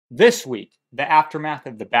This week, the aftermath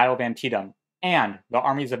of the Battle of Antietam and the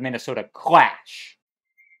armies of Minnesota clash.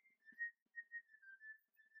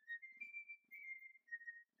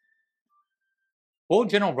 Old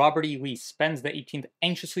General Robert.E.Lee spends the 18th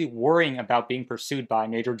anxiously worrying about being pursued by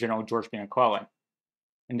Major General George B. McClellan.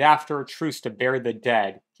 And after a truce to bury the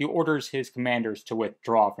dead, he orders his commanders to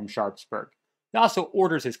withdraw from Sharpsburg. He also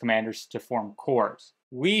orders his commanders to form corps.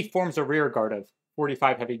 Lee forms a rear guard of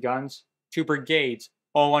 45 heavy guns, 2 brigades,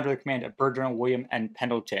 all under the command of Brigadier General William N.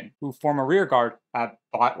 Pendleton, who form a rear guard at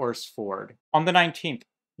Butler's Ford. On the 19th,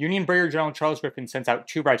 Union Brigadier General Charles Griffin sends out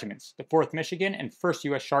 2 regiments, the 4th Michigan and 1st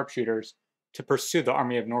U.S. Sharpshooters, to pursue the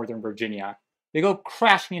Army of Northern Virginia. They go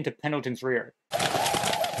crashing into Pendleton's rear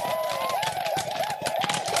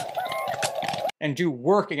and do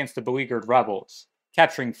work against the beleaguered rebels,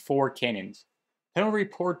 capturing 4 cannons.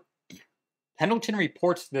 Pendleton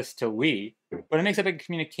reports this to Lee, but a mix-up in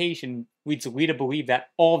communication leads Lee to believe that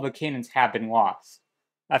all the cannons have been lost.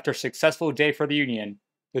 After a successful day for the Union,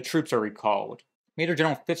 the troops are recalled. Major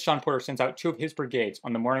General Fitz-John Porter sends out 2 of his brigades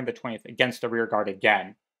on the morning of the 20th against the rear guard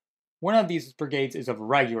again. One of these brigades is of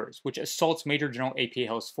regulars, which assaults Major General A.P.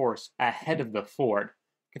 Hill's force ahead of the ford.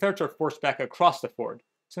 Confederates are forced back across the ford,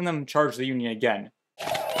 send them to charge the Union again.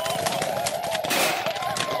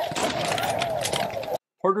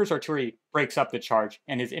 Porter's artillery breaks up the charge,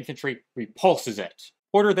 and his infantry repulses it.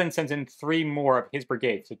 Porter then sends in 3 more of his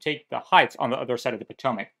brigades to take the heights on the other side of the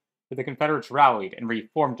Potomac, but the Confederates rallied and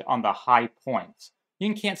reformed on the high points.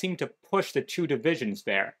 Union can't seem to push the 2 divisions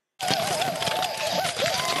there.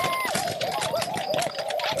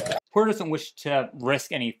 Porter doesn't wish to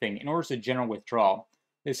risk anything and orders a general withdrawal.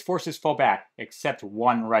 His forces fall back, except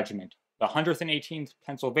 1 regiment, the 118th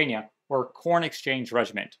Pennsylvania, or Corn Exchange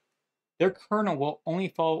Regiment. Their colonel will only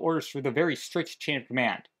follow orders through the very strict chain of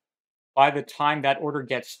command. By the time that order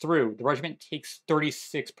gets through, the regiment takes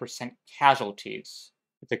 36% casualties.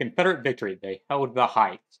 It's a Confederate victory. They held the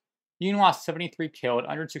heights. The Union lost 73 killed,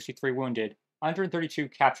 163 wounded, 132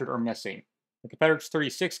 captured or missing. The Confederates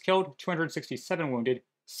 36 killed, 267 wounded,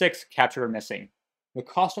 6 captured or missing. The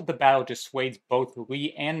cost of the battle dissuades both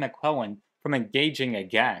Lee and McClellan from engaging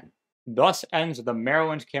again. Thus ends the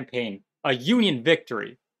Maryland campaign, a Union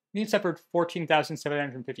victory. The Union suffered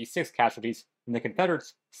 14,756 casualties, and the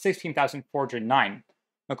Confederates 16,409.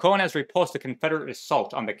 McClellan has repulsed the Confederate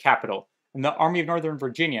assault on the capital, and the Army of Northern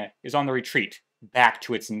Virginia is on the retreat, back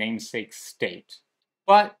to its namesake state.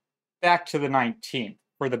 But back to the 19th.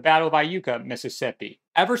 For the Battle of Iuka, Mississippi.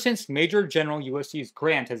 Ever since Major General Ulysses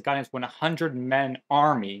Grant has gotten his 100-men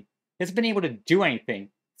army, he hasn't been able to do anything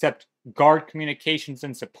except guard communications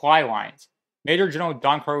and supply lines. Major General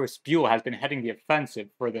Don Carlos Buell has been heading the offensive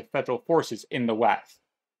for the federal forces in the West.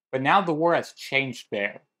 But now the war has changed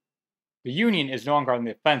there. The Union is no longer on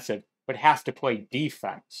the offensive, but has to play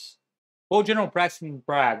defense. While General Braxton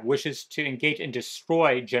Bragg wishes to engage and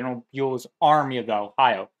destroy General Buell's Army of the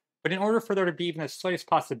Ohio, but in order for there to be even the slightest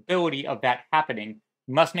possibility of that happening,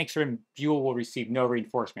 we must make certain Buell will receive no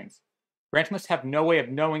reinforcements. Grant must have no way of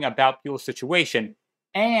knowing about Buell's situation,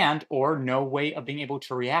 and or no way of being able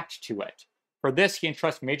to react to it. For this, he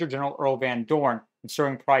entrusts Major General Earl Van Dorn and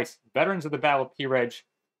Sterling Price, veterans of the Battle of Pea Ridge,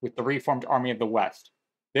 with the reformed Army of the West.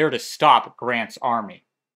 They are to stop Grant's army.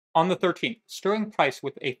 On the 13th, Sterling Price,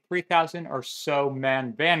 with a 3,000 or so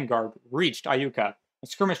man vanguard, reached Iuka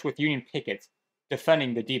and skirmished with Union pickets,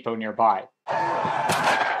 defending the depot nearby.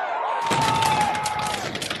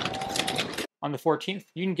 On the 14th,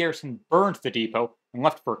 Union garrison burned the depot and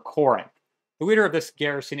left for Corinth. The leader of this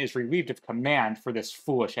garrison is relieved of command for this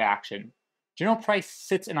foolish action. General Price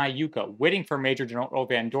sits in Iuka, waiting for Major General Earl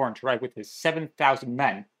Van Dorn to arrive with his 7,000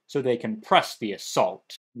 men so they can press the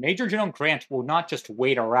assault. Major General Grant will not just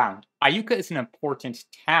wait around. Iuka is an important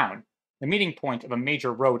town, the meeting point of a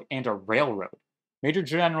major road and a railroad. Major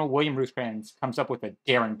General William Rosecrans comes up with a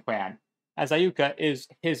daring plan, as Iuka is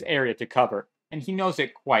his area to cover, and he knows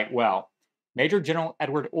it quite well. Major General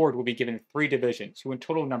Edward Ord will be given 3 divisions, who in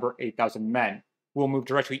total number 8,000 men, who will move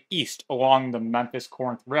directly east along the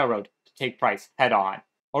Memphis-Corinth Railroad to take Price head-on.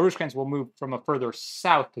 While Rosecrans will move from a further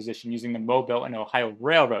south position using the Mobile and Ohio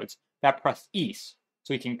railroads that press east,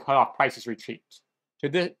 so he can cut off Price's retreat.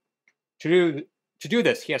 To do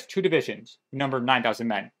this, he has 2 divisions, who number 9,000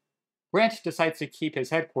 men. Grant decides to keep his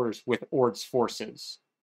headquarters with Ord's forces.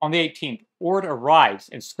 On the 18th, Ord arrives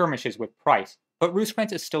and skirmishes with Price, but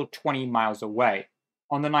Rosecrans is still 20 miles away.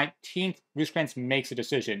 On the 19th, Rosecrans makes a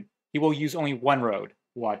decision. He will use only one road,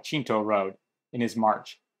 Washington Road, in his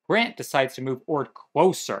march. Grant decides to move Ord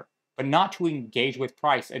closer, but not to engage with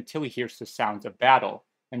Price until he hears the sounds of battle,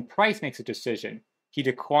 and Price makes a decision. He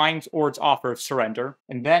declines Ord's offer of surrender,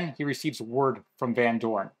 and then he receives word from Van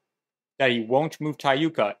Dorn. that he won't move to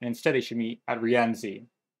Iuka and instead they should meet at Rienzi.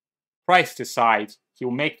 Price decides he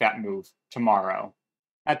will make that move tomorrow.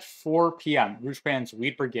 At 4 p.m., Rosecrans's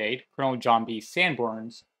lead brigade, Colonel John B.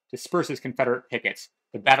 Sanborn's, disperses Confederate pickets.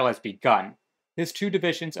 The battle has begun. His two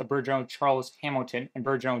divisions of Brigadier General Charles Hamilton and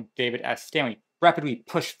Brigadier General David S. Stanley rapidly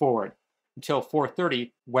push forward until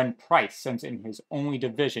 4:30, when Price sends in his only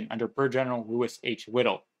division under Brigadier General Lewis H.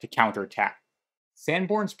 Whittle to counterattack.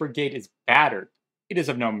 Sanborn's brigade is battered. It is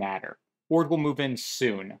of no matter. Ward will move in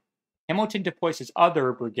soon. Hamilton deploys his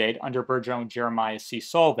other brigade under Brigadier General Jeremiah C.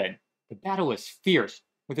 Sullivan. The battle is fierce,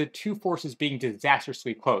 with the two forces being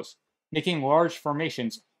disastrously close, making large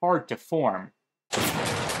formations hard to form.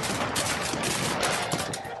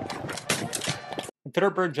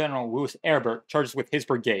 Confederate Brigadier General Louis Herbert charges with his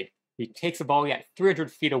brigade. He takes a volley at 300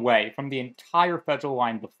 feet away from the entire Federal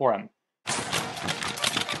line before him.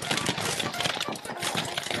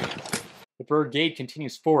 The brigade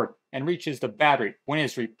continues forward and reaches the battery when it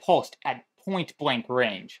is repulsed at point-blank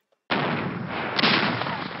range.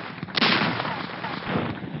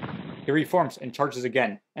 He reforms and charges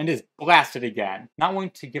again, and is blasted again. Not willing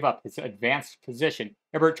to give up his advanced position,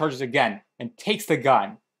 Herbert charges again and takes the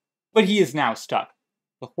gun. But he is now stuck.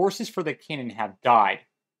 The horses for the cannon have died.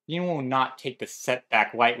 The Union will not take the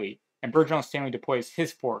setback lightly, and Brigadier General Stanley deploys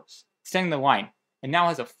his force, extending the line, and now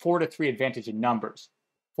has a 4-3 advantage in numbers.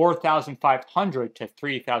 4,500 to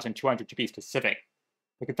 3,200 to be specific.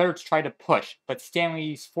 The Confederates try to push, but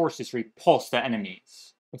Stanley's forces repulse the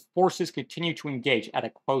enemies. The forces continue to engage at a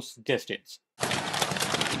close distance.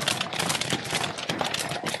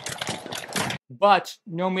 But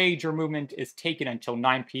no major movement is taken until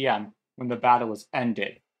 9 p.m. when the battle is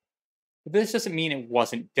ended. But this doesn't mean it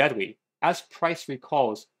wasn't deadly. As Price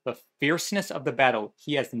recalls, the fierceness of the battle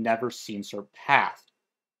he has never seen surpassed.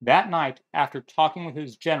 That night, after talking with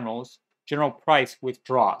his generals, General Price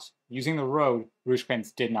withdraws, using the road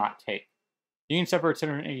Rosecrans did not take. The Union suffered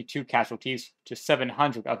 782 casualties to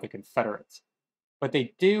 700 of the Confederates. But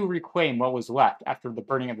they do reclaim what was left after the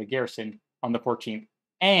burning of the garrison on the 14th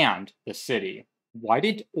and the city. Why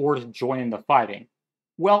did Ord join in the fighting?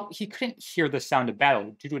 Well, he couldn't hear the sound of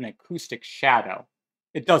battle due to an acoustic shadow.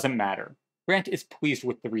 It doesn't matter. Grant is pleased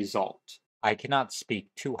with the result. I cannot speak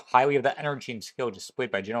too highly of the energy and skill displayed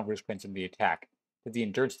by General Rosecrans in the attack, but the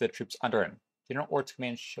endurance of the troops under him. General Ord's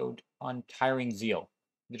command showed untiring zeal.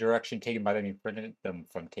 The direction taken by them prevented them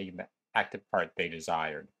from taking the active part they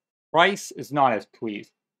desired. Price is not as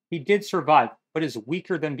pleased. He did survive, but is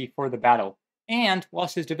weaker than before the battle, and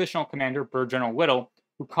lost his divisional commander, Brigadier General Whittle,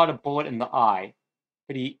 who caught a bullet in the eye.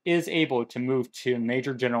 But he is able to move to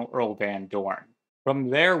Major General Earl Van Dorn. From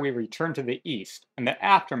there, we return to the east, and the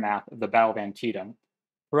aftermath of the Battle of Antietam.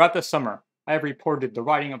 Throughout the summer, I have reported the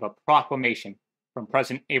writing of a proclamation from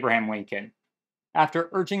President Abraham Lincoln. After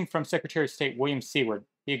urging from Secretary of State William Seward,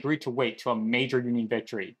 he agreed to wait till a major Union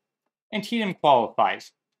victory. Antietam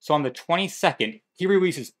qualifies, so on the 22nd, he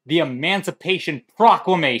releases the Emancipation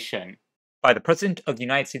Proclamation. By the President of the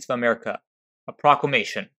United States of America, a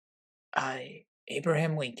proclamation. I,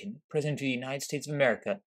 Abraham Lincoln, President of the United States of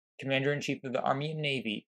America, Commander-in-Chief of the Army and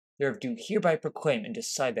Navy, thereof do hereby proclaim and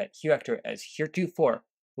decide that hereafter as heretofore,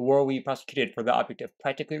 the war will be prosecuted for the object of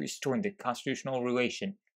practically restoring the constitutional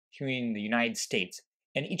relation between the United States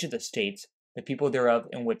and each of the states, the people thereof,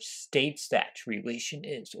 in which states that relation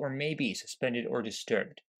is or may be suspended or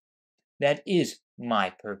disturbed. That is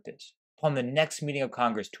my purpose, upon the next meeting of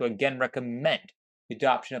Congress, to again recommend the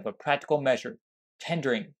adoption of a practical measure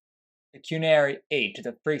tendering pecuniary aid to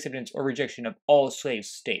the free acceptance or rejection of all slave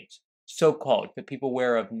states, so called, the people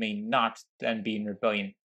whereof may not then be in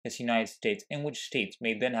rebellion against the United States, and which states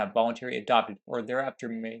may then have voluntarily adopted, or thereafter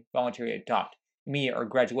may voluntarily adopt, immediate or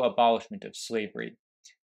gradual abolishment of slavery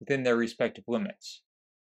within their respective limits.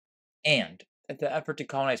 And that the effort to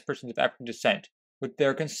colonize persons of African descent, with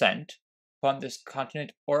their consent, upon this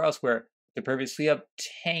continent or elsewhere, the previously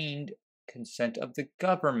obtained consent of the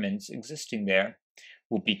governments existing there,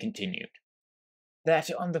 will be continued. That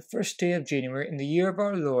on the 1st day of January in the year of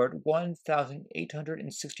our Lord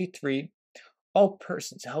 1863, all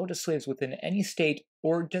persons held as slaves within any state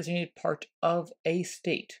or designated part of a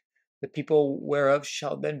state, the people whereof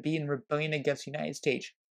shall then be in rebellion against the United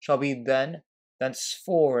States, shall be then,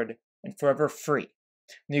 thenceforward, and forever free.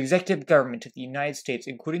 And the executive government of the United States,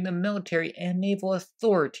 including the military and naval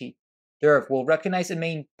authority, thereof will recognize and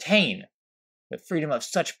maintain the freedom of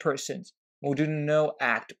such persons, will do no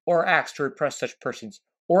act or acts to repress such persons,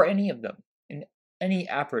 or any of them, in any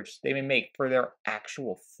efforts they may make for their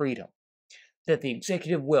actual freedom. That the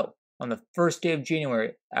executive will, on the 1st day of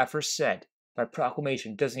January, aforesaid, by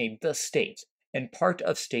proclamation designate the states, and part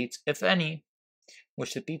of states, if any,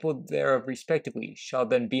 which the people thereof respectively shall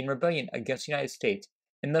then be in rebellion against the United States,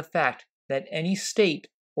 and the fact that any state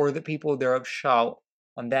or the people thereof shall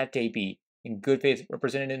on that day be, in good faith,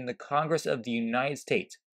 represented in the Congress of the United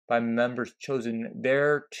States by members chosen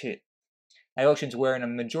thereto, at elections wherein a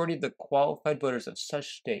majority of the qualified voters of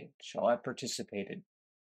such state shall have participated,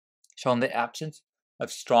 shall in the absence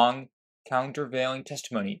of strong countervailing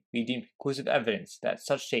testimony be deemed conclusive evidence that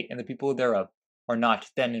such state and the people thereof are not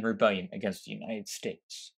then in rebellion against the United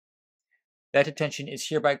States. That attention is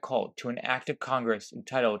hereby called to an act of Congress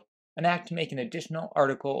entitled An Act to Make an Additional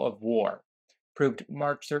Article of War, approved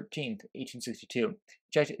March 13th, 1862,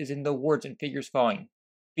 which act is in the words and figures following: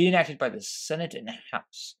 be enacted by the Senate and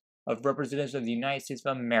House of Representatives of the United States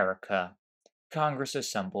of America, Congress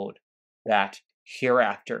assembled, that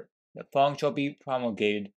hereafter the following shall be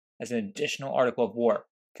promulgated as an additional article of war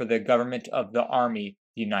for the government of the Army of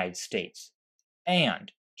the United States,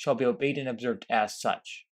 and shall be obeyed and observed as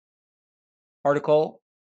such. Article: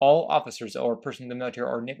 all officers or persons in the military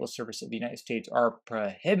or naval service of the United States are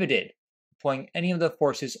prohibited employing any of the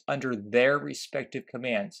forces under their respective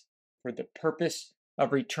commands for the purpose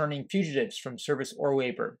of returning fugitives from service or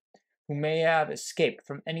labor, who may have escaped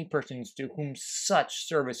from any persons to whom such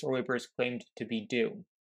service or labor is claimed to be due.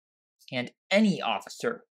 And any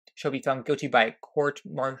officer shall be found guilty by a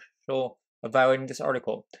court-martial of violating this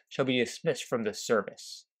article shall be dismissed from the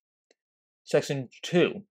service. Section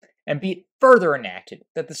 2. And be it further enacted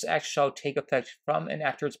that this act shall take effect from and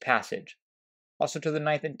after its passage. Also to the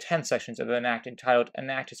 9th and 10th sections of an act entitled An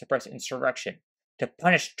Act to Suppress Insurrection, to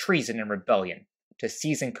punish treason and rebellion, to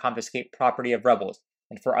seize and confiscate property of rebels,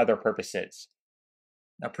 and for other purposes.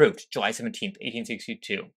 Approved July 17,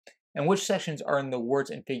 1862, and which sections are in the words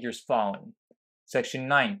and figures following. Section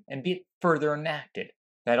 9. And be it further enacted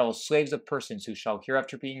that all slaves of persons who shall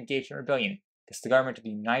hereafter be engaged in rebellion against the government of the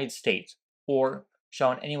United States, or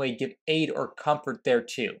shall in any way give aid or comfort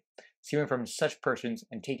thereto, stealing from such persons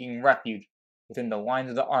and taking refuge within the lines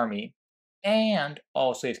of the army, and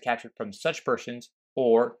all slaves captured from such persons,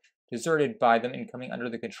 or deserted by them in coming under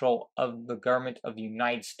the control of the government of the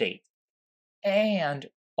United States, and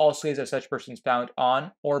all slaves of such persons found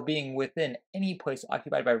on or being within any place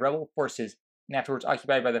occupied by rebel forces and afterwards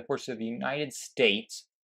occupied by the forces of the United States,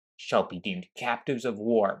 shall be deemed captives of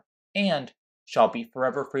war, and shall be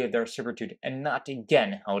forever free of their servitude and not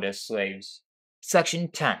again held as slaves. Section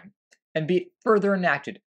 10. And be it further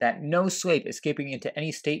enacted that no slave escaping into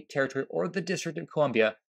any state, territory, or the District of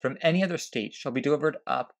Columbia from any other state shall be delivered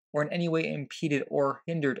up or in any way impeded or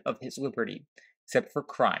hindered of his liberty, except for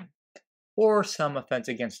crime, or some offense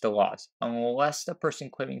against the laws, unless the person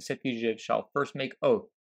claiming said fugitive shall first make oath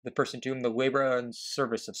the person to whom the labor and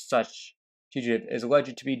service of such fugitive is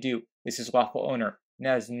alleged to be due is his lawful owner, and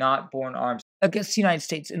has not borne arms against the United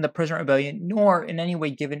States in the present rebellion, nor in any way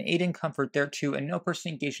given aid and comfort thereto, and no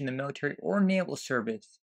person engaged in the military or naval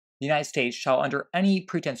service the United States shall, under any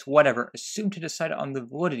pretense whatever, assume to decide on the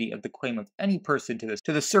validity of the claim of any person to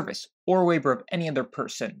the service or labor of any other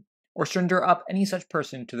person, or surrender up any such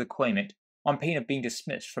person to the claimant, on pain of being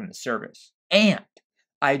dismissed from the service. And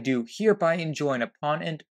I do hereby enjoin upon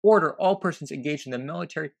and order all persons engaged in the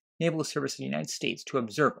military naval service of the United States to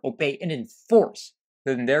observe, obey, and enforce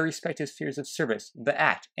within their respective spheres of service the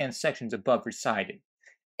Act and sections above recited.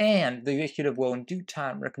 And the executive will in due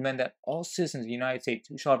time recommend that all citizens of the United States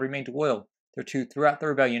who shall have remained loyal thereto throughout the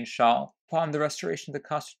rebellion shall, upon the restoration of the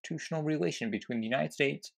constitutional relation between the United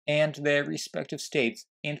States and their respective states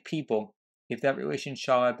and people, if that relation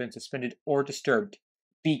shall have been suspended or disturbed,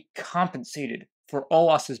 be compensated for all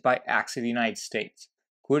losses by acts of the United States,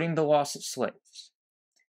 including the loss of slaves.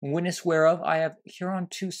 In witness whereof I have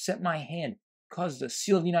hereunto set my hand, caused the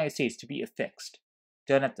seal of the United States to be affixed,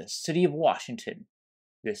 done at the city of Washington,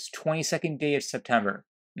 this 22nd day of September,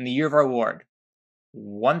 in the year of our Lord,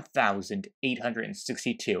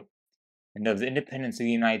 1862, and of the independence of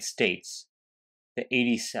the United States, the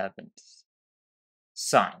 87th.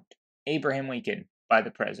 Signed, Abraham Lincoln, by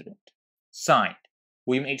the President. Signed,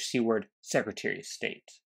 William H. Seward, Secretary of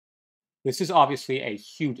State. This is obviously a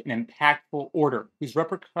huge and impactful order whose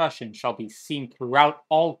repercussions shall be seen throughout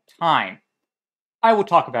all time. I will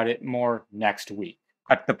talk about it more next week.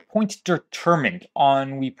 At the point determined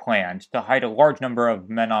on, we planned to hide a large number of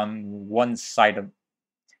men on one side of.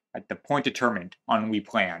 At the point determined on, we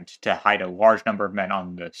planned to hide a large number of men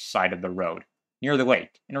on the side of the road, near the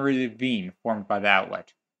lake, in a ravine formed by the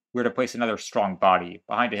outlet. We were to place another strong body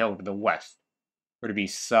behind a hill to the west. There were to be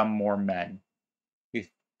some more men.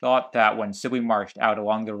 We thought that when Sibley marched out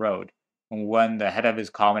along the road, and when the head of his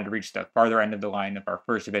column had reached the farther end of the line of our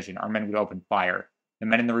first division, our men would open fire. The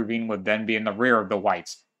men in the ravine would then be in the rear of the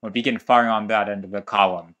whites, would begin firing on that end of the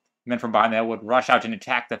column. Men from behind that would rush out and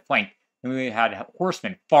attack the flank, and we had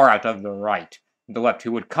horsemen far out of the right and the left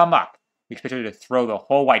who would come up. We expected to throw the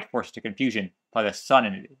whole white force into confusion by the sun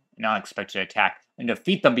in an unexpected attack and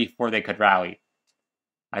defeat them before they could rally.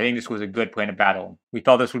 I think this was a good plan of battle. We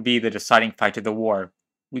felt this would be the deciding fight of the war.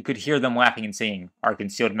 We could hear them laughing and saying our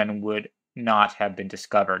concealed men would not have been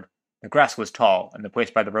discovered. The grass was tall, and the place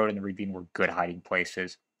by the road and the ravine were good hiding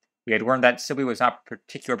places. We had learned that Sibley was not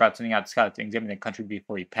particular about sending out scouts to examine the country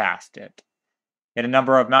before he passed it. He had a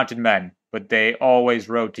number of mounted men, but they always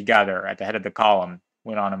rode together at the head of the column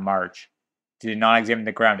when on a march. They did not examine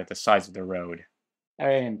the ground at the sides of the road.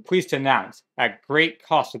 I am pleased to announce, at great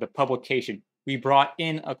cost to the publication, we brought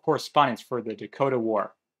in a correspondence for the Dakota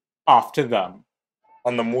War. Off to them.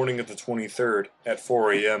 On the morning of the 23rd, at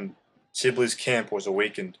 4 a.m., Sibley's camp was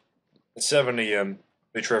awakened. At 7 a.m.,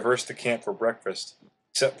 they traversed the camp for breakfast,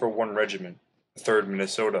 except for one regiment, the 3rd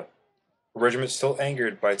Minnesota, a regiment still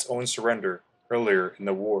angered by its own surrender earlier in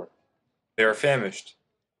the war. They are famished,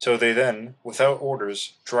 so they then, without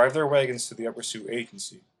orders, drive their wagons to the Upper Sioux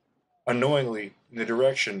Agency, unknowingly in the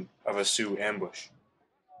direction of a Sioux ambush.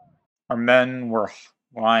 Our men were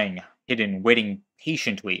lying, hidden, waiting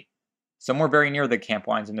patiently. Some were very near the camp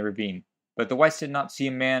lines in the ravine, but the whites did not see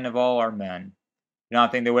a man of all our men. I did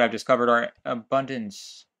not think they would have discovered our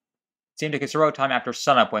abundance. It seemed a considerable time after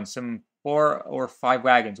sunup when some 4 or 5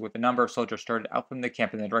 wagons with a number of soldiers started out from the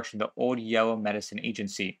camp in the direction of the Old Yellow Medicine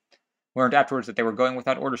Agency. We learned afterwards that they were going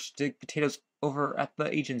without orders to dig potatoes over at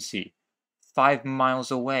the agency, 5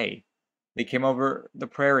 miles away. They came over the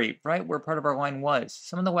prairie, right where part of our line was.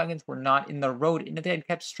 Some of the wagons were not in the road, and if they had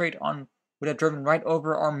kept straight on, would have driven right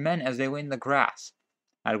over our men as they lay in the grass.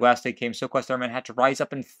 At last they came so close that our men had to rise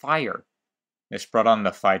up and fire. This brought on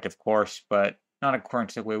the fight, of course, but not according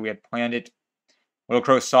to the way we had planned it. Little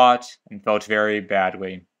Crow saw it and felt very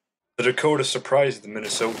badly. The Dakota surprised the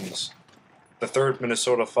Minnesotans. The 3rd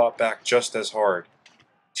Minnesota fought back just as hard.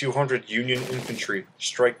 200 Union infantry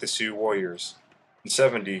strike the Sioux warriors, and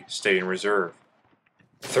 70 stay in reserve.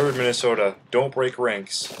 The 3rd Minnesota don't break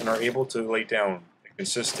ranks and are able to lay down a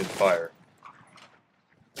consistent fire.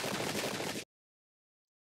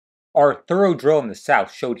 Our thorough drill in the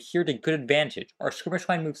south showed here to good advantage. Our skirmish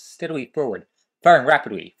line moved steadily forward, firing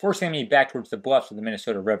rapidly, forcing the enemy back towards the bluffs of the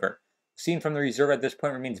Minnesota River. The scene from the reserve at this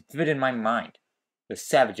point remains vivid in my mind. The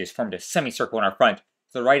savages formed a semicircle in our front, to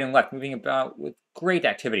the right and left, moving about with great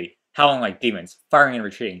activity, howling like demons, firing and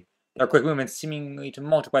retreating. Their quick movements seemingly to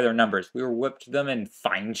multiply their numbers. We were whipped them in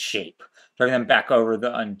fine shape, driving them back over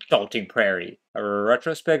the undulting prairie. A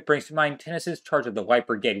retrospect brings to mind Tennis's charge of the Light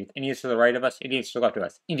Brigade, with Indians to the right of us, Indians to the left of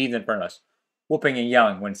us, Indians in front of us, whooping and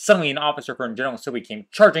yelling, when suddenly an officer from General Sibley came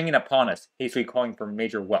charging in upon us, hastily calling for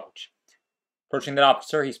Major Welch. Approaching that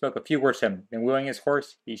officer, he spoke a few words to him, then wheeling his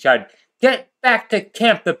horse, he shouted, "Get back to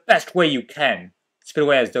camp the best way you can!" Spit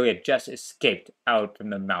away as though he had just escaped out from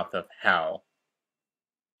the mouth of hell.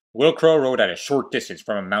 Little Crow rode at a short distance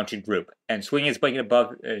from a mounted group, and swinging his blanket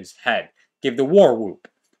above his head, gave the war whoop,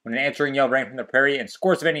 when an answering yell rang from the prairie, and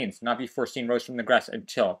scores of Indians not before seen rose from the grass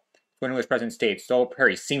until, when it was present state, the whole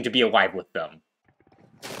prairie seemed to be alive with them.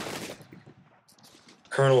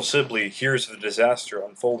 Colonel Sibley hears of the disaster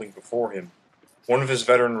unfolding before him. One of his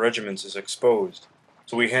veteran regiments is exposed,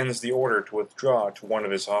 so he hands the order to withdraw to one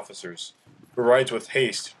of his officers, who rides with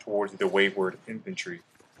haste towards the wayward infantry.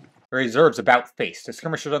 The reserves about faced. The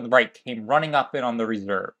skirmishers on the right came running up in on the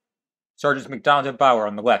reserve. Sergeants McDonald and Bauer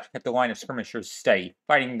on the left kept the line of skirmishers steady,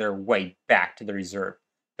 fighting their way back to the reserve.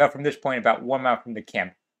 About from this point, about 1 mile from the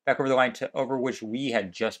camp, back over the line to over which we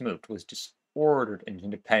had just moved, was disordered and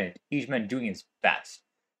independent, each man doing his best.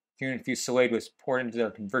 Few and few Salade was poured into their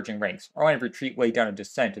converging ranks. Our line of retreat lay down a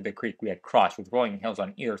descent to the creek we had crossed, with rolling hills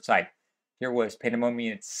on either side. Here was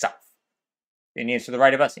pandemonium itself. Indians to the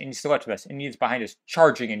right of us, Indians to the left of us, Indians behind us,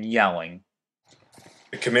 charging and yelling.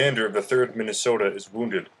 The commander of the 3rd Minnesota is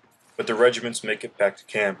wounded, but the regiments make it back to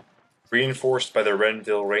camp, reinforced by the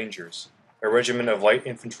Renville Rangers, a regiment of light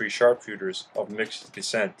infantry sharpshooters of mixed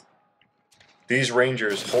descent. These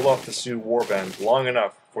Rangers hold off the Sioux warband long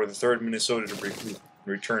enough for the 3rd Minnesota to regroup and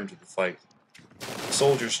return to the fight. The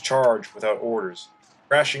soldiers charge without orders,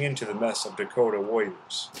 crashing into the mess of Dakota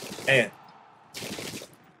warriors, and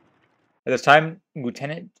At this time,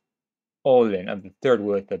 Lieutenant Olin of the 3rd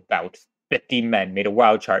with about 50 men made a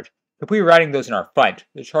wild charge, completely routing those in our front.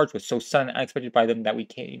 The charge was so sudden and unexpected by them that we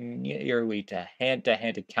came nearly to hand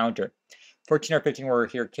encounter. 14 or 15 were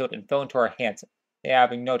here killed and fell into our hands,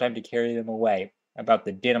 having no time to carry them away. About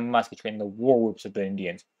the din of musketry and the war whoops of the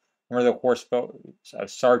Indians. Remember the horse boats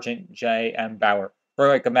of Sergeant J. M. Bauer,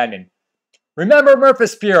 roaring like a madman. Remember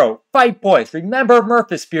Murfreesboro! Fight, boys! Remember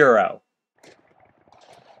Murfreesboro!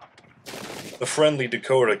 The friendly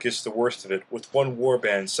Dakota gets the worst of it, with one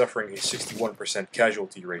warband suffering a 61%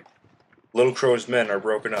 casualty rate. Little Crow's men are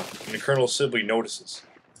broken up, and Colonel Sibley notices,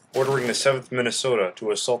 ordering the 7th Minnesota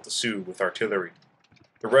to assault the Sioux with artillery.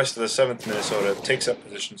 The rest of the 7th Minnesota takes up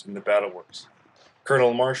positions in the battleworks.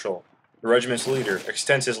 Colonel Marshall, the regiment's leader,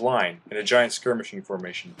 extends his line in a giant skirmishing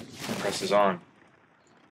formation and presses on.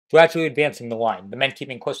 Gradually advancing the line, the men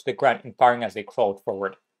keeping close to the ground and firing as they crawled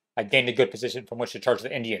forward. I gained a good position from which to charge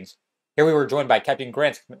the Indians. Here we were joined by Captain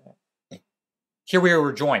Grant's company,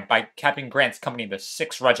 the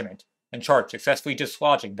 6th Regiment, and charged, successfully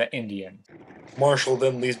dislodging the Indians. Marshall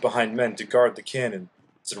then leaves behind men to guard the cannon,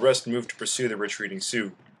 as the rest move to pursue the retreating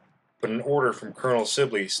Sioux. But an order from Colonel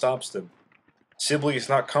Sibley stops them. Sibley is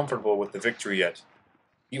not comfortable with the victory yet.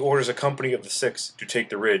 He orders a company of the 6th to take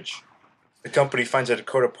the ridge. The company finds a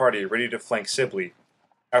Dakota party ready to flank Sibley.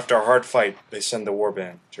 After a hard fight, they send the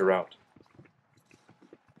warband to rout.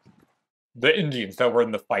 The Indians that were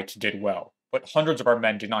in the fight did well, but hundreds of our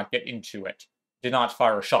men did not get into it, did not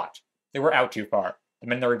fire a shot. They were out too far. The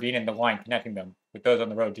men in the ravine and the line connecting them with those on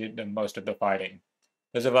the road did the most of the fighting.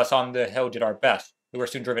 Those of us on the hill did our best. We were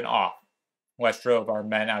soon driven off. West drove our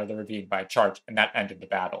men out of the ravine by a charge, and that ended the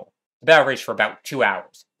battle. The battle raged for about 2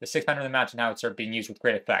 hours. The 6 pounder of the mountain howitzer being used with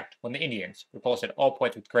great effect, when the Indians, repulsed at all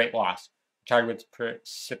points with great loss, retired with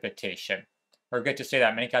precipitation. I regret to say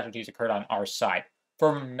that many casualties occurred on our side.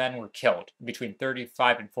 4 men were killed, between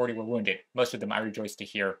 35 and 40 were wounded, most of them, I rejoice to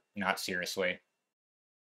hear, not seriously.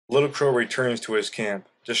 Little Crow returns to his camp,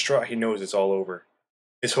 distraught he knows it's all over.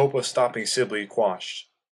 His hope of stopping Sibley quashed.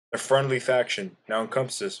 The friendly faction now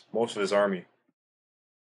encompasses most of his army.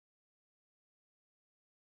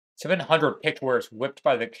 700 picked warriors whipped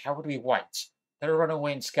by the cowardly whites. Better run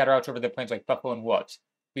away and scatter out over the plains like buffalo and wolves.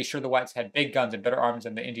 Be sure the whites had big guns and better arms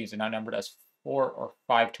than the Indians and outnumbered us 4 or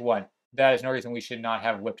 5 to 1. That is no reason we should not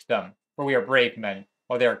have whipped them, for we are brave men,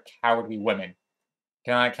 while they are cowardly women.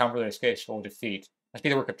 Cannot account for their disgraceful defeat. Must be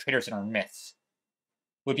the work of traitors in our midst.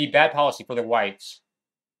 Would be bad policy for the whites.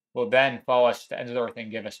 Will then follow us to the ends of the earth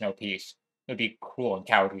and give us no peace. It would be cruel and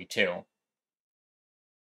cowardly too.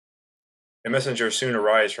 A messenger soon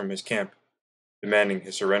arrives from his camp, demanding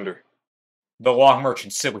his surrender. The long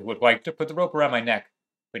merchant Sibley would like to put the rope around my neck,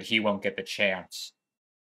 but he won't get the chance.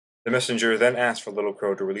 The messenger then asks for Little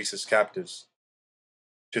Crow to release his captives.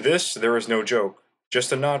 To this, there is no joke,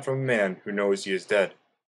 just a nod from a man who knows he is dead.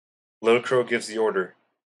 Little Crow gives the order,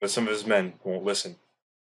 but some of his men won't listen.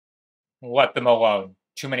 Let them alone.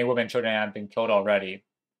 Too many women and children have been killed already.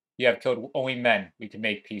 You have killed only men. We can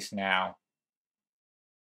make peace now.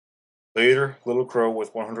 Later, Little Crow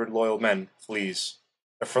with 100 loyal men flees.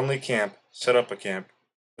 A friendly camp set up a camp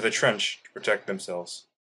with a trench to protect themselves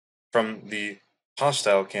from the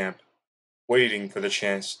hostile camp, waiting for the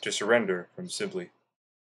chance to surrender from Sibley.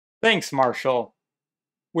 Thanks, Marshall.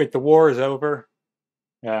 Wait, the war is over?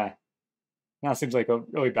 Yeah. Now seems like a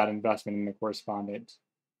really bad investment in the correspondent.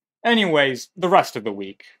 Anyways, the rest of the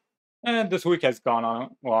week. This week has gone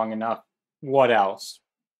on long enough. What else?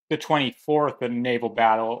 The 24th, a naval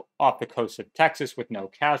battle off the coast of Texas with no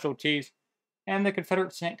casualties, and the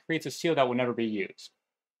Confederate Senate creates a seal that will never be used.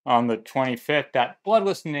 On the 25th, that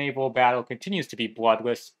bloodless naval battle continues to be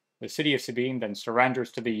bloodless. The city of Sabine then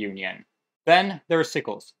surrenders to the Union. Then there is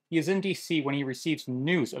Sickles. He is in D.C. when he receives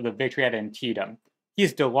news of the victory at Antietam. He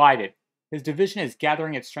is delighted. His division is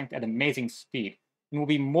gathering its strength at amazing speed and will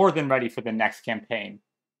be more than ready for the next campaign.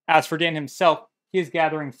 As for Dan himself, he is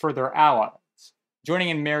gathering further allies, joining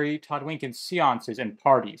in Mary Todd Lincoln's seances and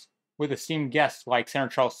parties, with esteemed guests like Senator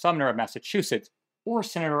Charles Sumner of Massachusetts or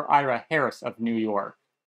Senator Ira Harris of New York.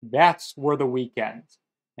 That's where the week ends.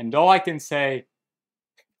 And all I can say,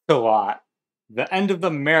 a lot. The end of the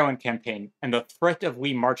Maryland campaign and the threat of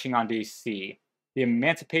Lee marching on D.C., the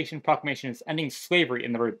Emancipation Proclamation is ending slavery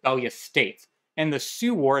in the rebellious states, and the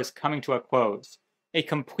Sioux War is coming to a close. A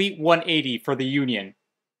complete 180 for the Union,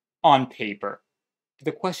 on paper.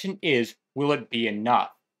 The question is, will it be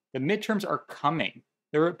enough? The midterms are coming.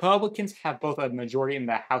 The Republicans have both a majority in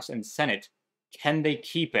the House and Senate. Can they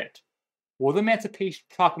keep it? Will the Emancipation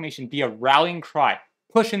Proclamation be a rallying cry,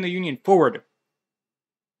 pushing the Union forward,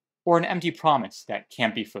 or an empty promise that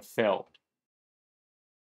can't be fulfilled?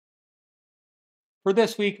 For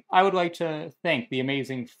this week, I would like to thank the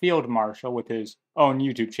amazing Field Marshal with his own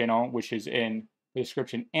YouTube channel, which is in the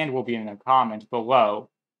description and will be in the comment below,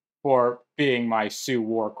 for being my Sioux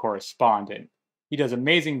War correspondent. He does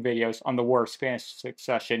amazing videos on the War of Spanish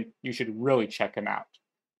Succession. You should really check him out.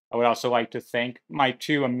 I would also like to thank my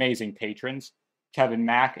 2 amazing patrons, Kevin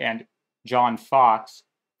Mack and John Fox,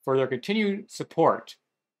 for their continued support.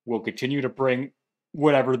 We'll continue to bring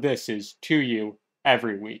whatever this is to you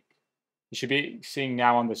every week. You should be seeing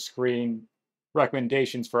now on the screen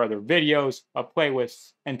recommendations for other videos, a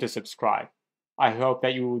playlist, and to subscribe. I hope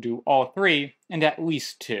that you will do all three and at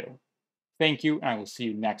least two. Thank you, and I will see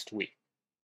you next week.